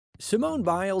Simone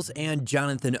Biles and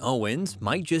Jonathan Owens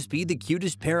might just be the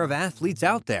cutest pair of athletes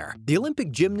out there. The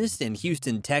Olympic gymnast and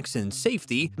Houston Texans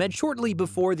safety met shortly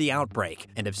before the outbreak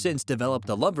and have since developed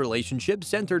a love relationship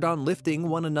centered on lifting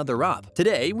one another up.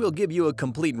 Today, we'll give you a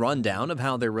complete rundown of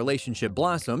how their relationship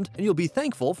blossomed, and you'll be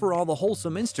thankful for all the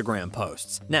wholesome Instagram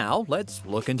posts. Now, let's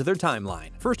look into their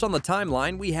timeline. First on the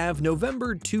timeline, we have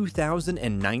November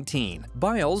 2019.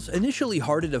 Biles initially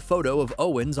hearted a photo of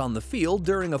Owens on the field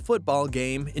during a football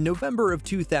game in November of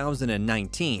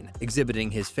 2019, exhibiting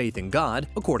his faith in God,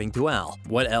 according to Elle.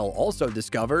 What Elle also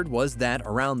discovered was that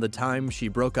around the time she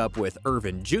broke up with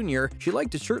Irvin Jr., she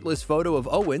liked a shirtless photo of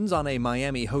Owens on a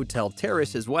Miami hotel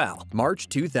terrace as well. March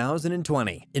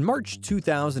 2020. In March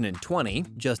 2020,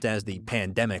 just as the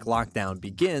pandemic lockdown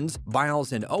begins,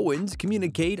 Biles and Owens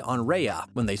communicate on Rhea.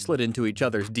 When they slid into each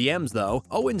other's DMs though,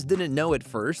 Owens didn't know at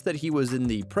first that he was in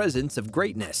the presence of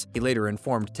greatness. He later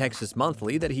informed Texas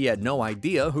Monthly that he had no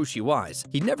idea who she was.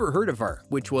 He'd never heard of her,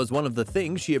 which was one of the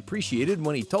things she appreciated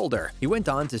when he told her. He went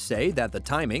on to say that the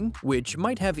timing, which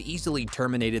might have easily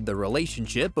terminated the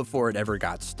relationship before it ever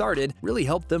got started, really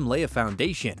helped them lay a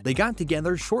foundation. They got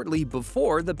together shortly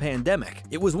before the pandemic.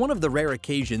 It was one of the rare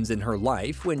occasions in her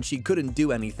life when she couldn't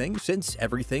do anything since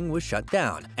everything was shut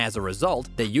down. As a result,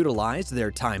 they utilized their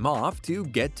time off to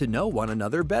get to know one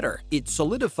another better. It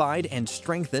solidified and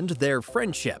strengthened their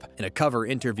friendship. In a cover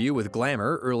interview with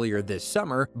Glamour earlier this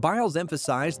summer, Biles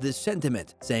emphasized this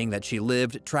sentiment, saying that she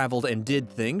lived, traveled, and did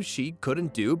things she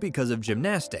couldn't do because of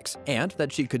gymnastics, and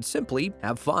that she could simply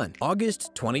have fun.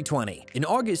 August 2020. In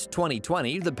August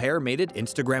 2020, the pair made it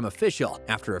Instagram official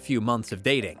after a few months of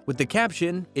dating. With the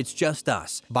caption, "It's just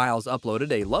us," Biles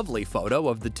uploaded a lovely photo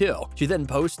of the two. She then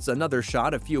posts another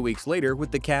shot a few weeks later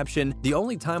with the caption, "The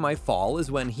only time I fall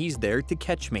is when he's there to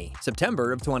catch me."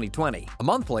 September of 2020. A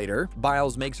month later,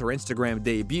 Biles makes her Instagram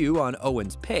debut on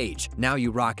Owen's page. "Now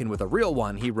you rockin' with a real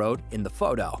one," he wrote in the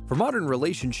photo. For modern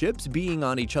relationships, being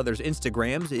on each other's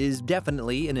Instagrams is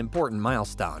definitely an important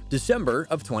milestone. December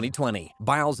of 2020.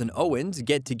 Biles and Owens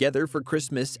get together for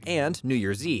Christmas and New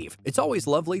Year's Eve. "It's always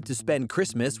lovely to spend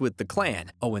Christmas with the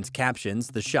clan," Owens captions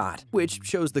the shot, which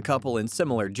shows the couple in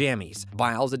similar jammies.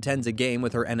 Biles attends a game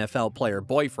with her NFL player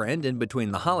boyfriend in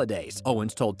between the holidays.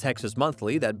 Owens told Texas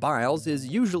Monthly that Biles is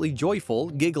usually joyful,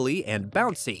 giggly, and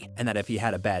bouncy, and that if he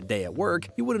had a bad day at work,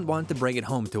 he wouldn't want to bring it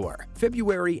home to her.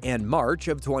 February and March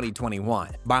of 2021.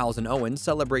 Biles and Owens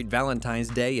celebrate Valentine's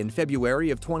Day in February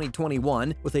of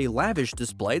 2021 with a lavish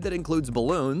display that includes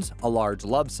balloons, a large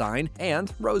love sign,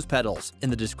 and rose petals. In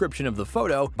the description of the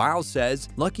photo, Biles says,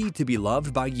 "Lucky to be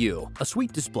loved by you," a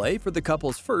sweet display for the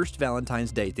couple's first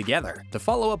Valentine's Day together. To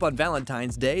follow up on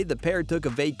Valentine's Day, the pair took a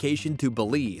vacation to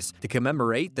Belize to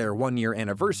commemorate their one-year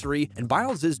anniversary and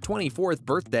Biles' 24th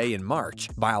birthday in March.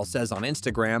 Biles says on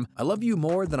Instagram, "I love you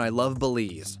more than I love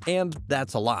Belize." And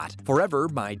that's a lot. "Forever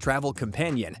my travel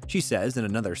companion," she says in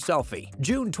another selfie.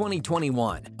 June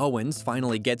 2021. Owens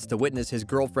finally gets to witness his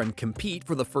girlfriend compete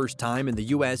for the first time in the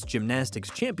U.S. Gymnastics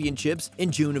Championships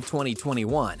in June of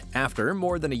 2021, after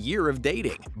more than a year of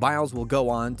dating. Biles will go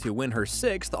on to win her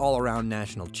 6th all-around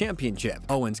national championship.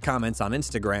 Owens comments on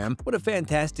Instagram, "What a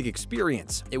fantastic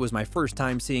experience. It was my first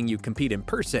time seeing you compete in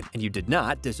person, and you did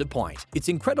not disappoint. It's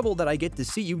incredible that I get to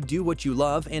see you do what you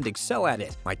love and excel at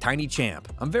it. My tiny champ.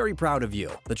 I'm very proud of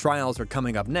you. The trials are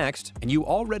coming up next, and you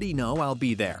already know I'll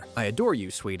be there. I adore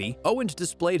you, sweetie." Owens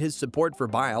displayed his support for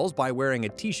Biles by wearing a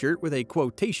t-shirt with a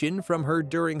quotation from her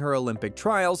during her Olympic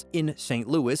trials in St.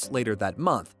 Louis later that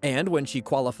month. And when she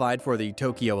qualified for the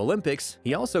Tokyo Olympics,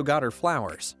 he also got her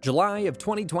flowers. July of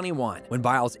 2021. When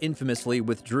Biles infamously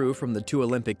withdrew from the 2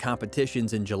 Olympic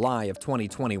competitions in July of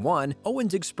 2021,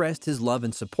 Owens expressed his love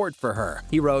and support for her.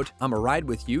 He wrote, "I'm a ride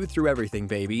with you through everything,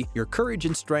 baby. Your courage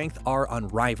and strength are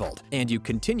unrivaled, and you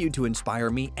continue to inspire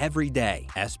me every day.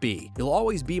 SB. You'll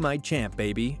always be my champ,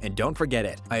 baby, and don't forget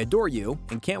it. I adore you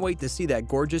and can't wait to see that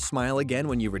gorgeous smile again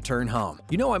when you return home.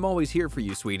 You know I'm always here for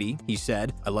you, sweetie," he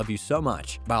said. "I love you so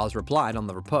much." Biles replied on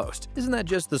the repost. Isn't that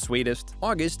just the sweetest?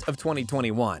 August of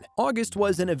 2021. August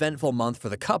was an eventful month for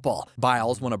the couple.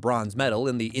 Biles won a bronze medal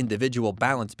in the individual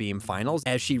balance beam finals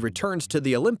as she returns to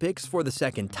the Olympics for the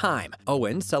second time.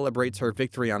 Owen celebrates her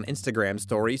victory on Instagram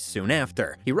stories soon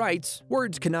after. He writes,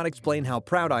 "Words cannot explain how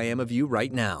proud I am of you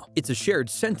right now. It's a shared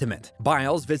sentiment."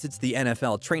 Biles visits the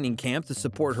NFL training camp to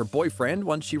support her boyfriend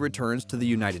once she returns to the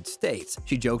United States.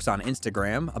 She jokes on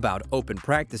Instagram about open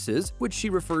practices, which she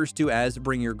refers to as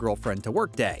 "Bring Your Girlfriend to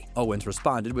Work Day." Owens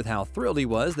responded with how thrilled he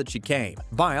was that she came.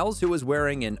 Biles, who was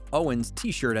wearing an Owens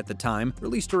t-shirt at the time,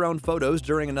 released her own photos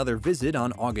during another visit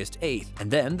on August 8th,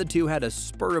 and then the two had a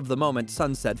spur-of-the-moment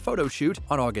sunset photo shoot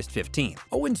on August 15th.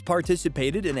 Owens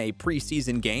participated in a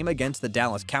preseason game against the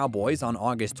Dallas Cowboys on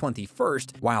August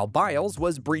 21st, while Biles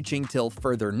was breaching till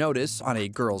further notice on a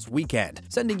girls' weekend.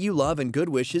 "Sending you love and good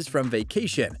wishes from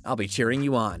vacation. I'll be cheering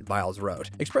you on," Biles wrote,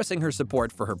 expressing her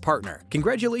support for her partner.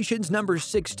 "Congratulations, number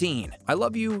 16. I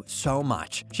love you so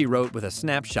much," she wrote with a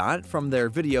snapshot from their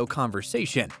video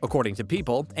conversation, according to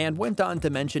People, and went on to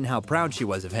mention how proud she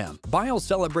was of him. Biles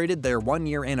celebrated their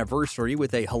one-year anniversary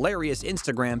with a hilarious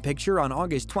Instagram picture on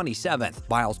August 27th.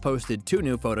 Biles posted 2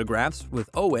 new photographs with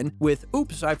Owen with,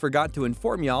 "Oops, I forgot to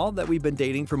inform y'all that we've been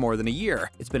dating for more than a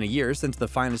year. It's been a year since the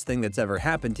finest thing that's ever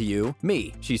happened to you,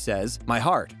 me," she says. "My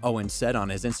heart," Owen said on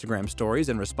his Instagram stories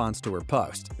in response to her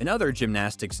post. In other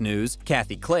gymnastics news,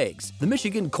 Kathy Cleggs. The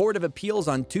Michigan Court of Appeals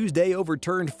on Tuesday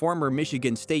overturned former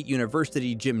Michigan State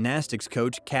University gymnastics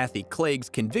coach Kathy Cleggs'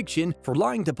 conviction for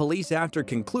lying to police after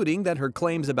concluding that her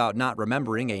claims about not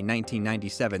remembering a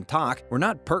 1997 talk were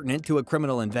not pertinent to a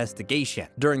criminal investigation.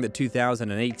 During the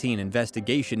 2018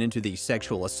 investigation into the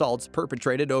sexual assaults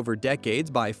perpetrated over decades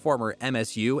by former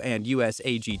MSU and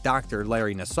USAG doctor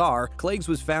Larry Nassar, Cleggs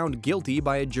was found guilty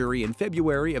by a jury in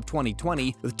February of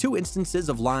 2020 with 2 instances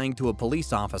of lying to a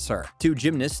police officer. 2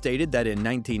 gymnasts stated that in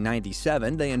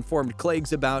 1997 they informed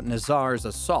Cleggs about Nassar's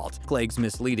assault. Cleggs'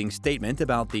 misleading statement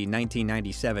about the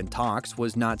 1997 talks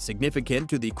was not significant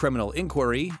to the criminal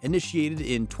inquiry initiated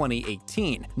in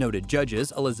 2018, noted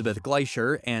judges Elizabeth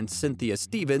Gleischer and Cynthia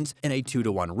Stevens in a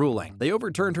 2-to-1 ruling. They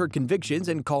overturned her convictions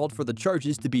and called for the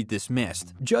charges to be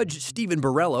dismissed. Judge Stephen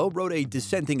Borrello wrote a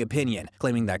dissenting opinion,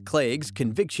 claiming that Cleggs'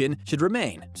 conviction should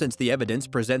remain, since the evidence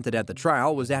presented at the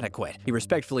trial was adequate. He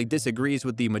respectfully disagrees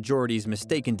with the majority's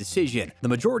mistaken decision. The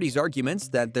majority's arguments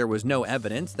that there was no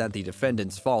evidence that the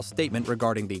defendant's false statement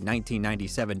regarding the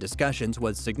 1997 discussions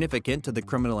was significant to the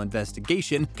criminal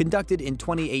investigation conducted in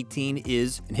 2018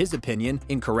 is, in his opinion,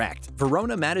 incorrect.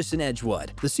 Verona-Madison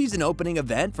Edgewood. The season opening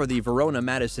event for the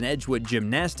Verona-Madison Edgewood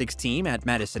gymnastics team at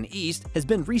Madison East has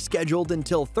been rescheduled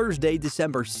until Thursday,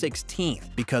 December 16th,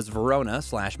 because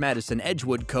Verona/Madison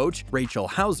Edgewood coach Rachel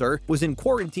Hauser was in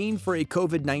quarantine for a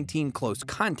COVID-19 close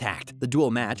contact. The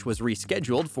dual match was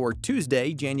rescheduled for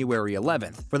Tuesday, January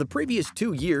 11th. For the previous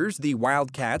 2 years, the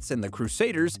Wildcats and the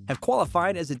Crusaders have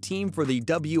qualified as a team for the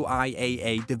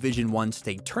WIAA Division I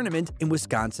state tournament in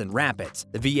Wisconsin Rapids.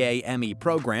 The VA-ME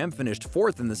program finished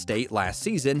 4th in the state last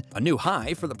season, a new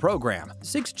high for the program.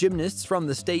 6 gymnasts from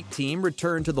the state team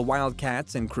returned to the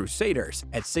Wildcats and Crusaders.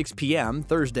 At 6 p.m.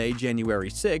 Thursday, January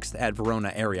 6th at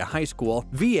Verona Area High School,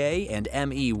 VA and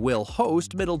ME will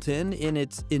host Middleton in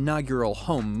its inaugural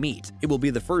home meet. It will be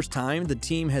the first time the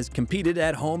team has competed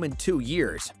at home in 2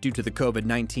 years. Due to the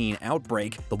COVID-19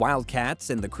 outbreak, the Wildcats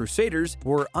and the Crusaders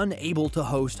were unable to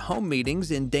host home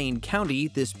meetings in Dane County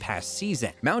this past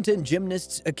season. Mountain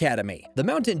Gymnasts Academy. The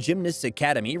Mountain Gymnasts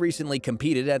Academy recently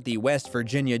competed at the West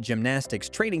Virginia Gymnastics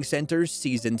Training Center's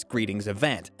Season's Greetings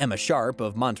event. Emma Sharp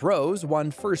of Montrose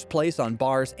won 1st place on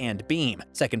bars and beam,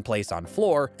 2nd place on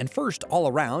floor, and 1st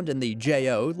all-around in the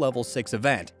JO Level 6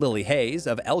 event. Lily Hayes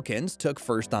of Elkins took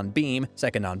 1st on beam,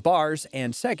 2nd on bars,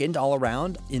 and 2nd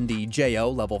all-around in the JO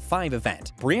Level 5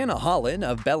 event. Brianna Holland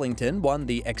of Bellington won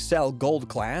the Excel Gold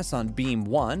class on beam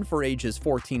 1 for ages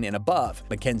 14 and above.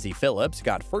 Mackenzie Phillips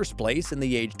got 1st place in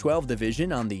the age 12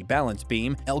 division on the balance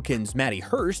beam. Elkins' Maddie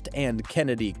Hurst and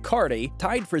Kennedy Carty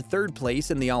tied for 3rd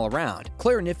place in the all-around.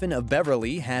 Claire Niffen of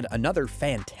Beverly had another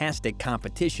fantastic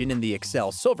competition in the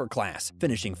Excel Silver class,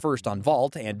 finishing 1st on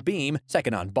vault and beam,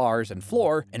 2nd on bars and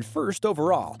floor, and 1st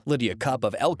overall. Lydia Cupp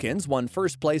of Elkins won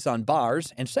 1st place on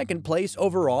bars and 2nd place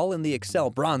overall in the Excel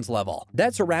Bronze level.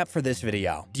 That's a wrap for this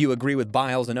video. Do you agree with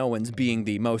Biles and Owens being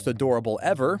the most adorable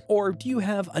ever, or do you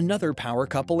have another power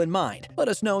couple in mind? Let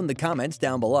us know in the comments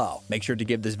down below. Make sure to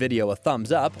give this video a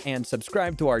thumbs up and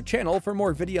subscribe to our channel for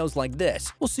more videos like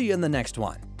this. We'll see you in the next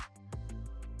one.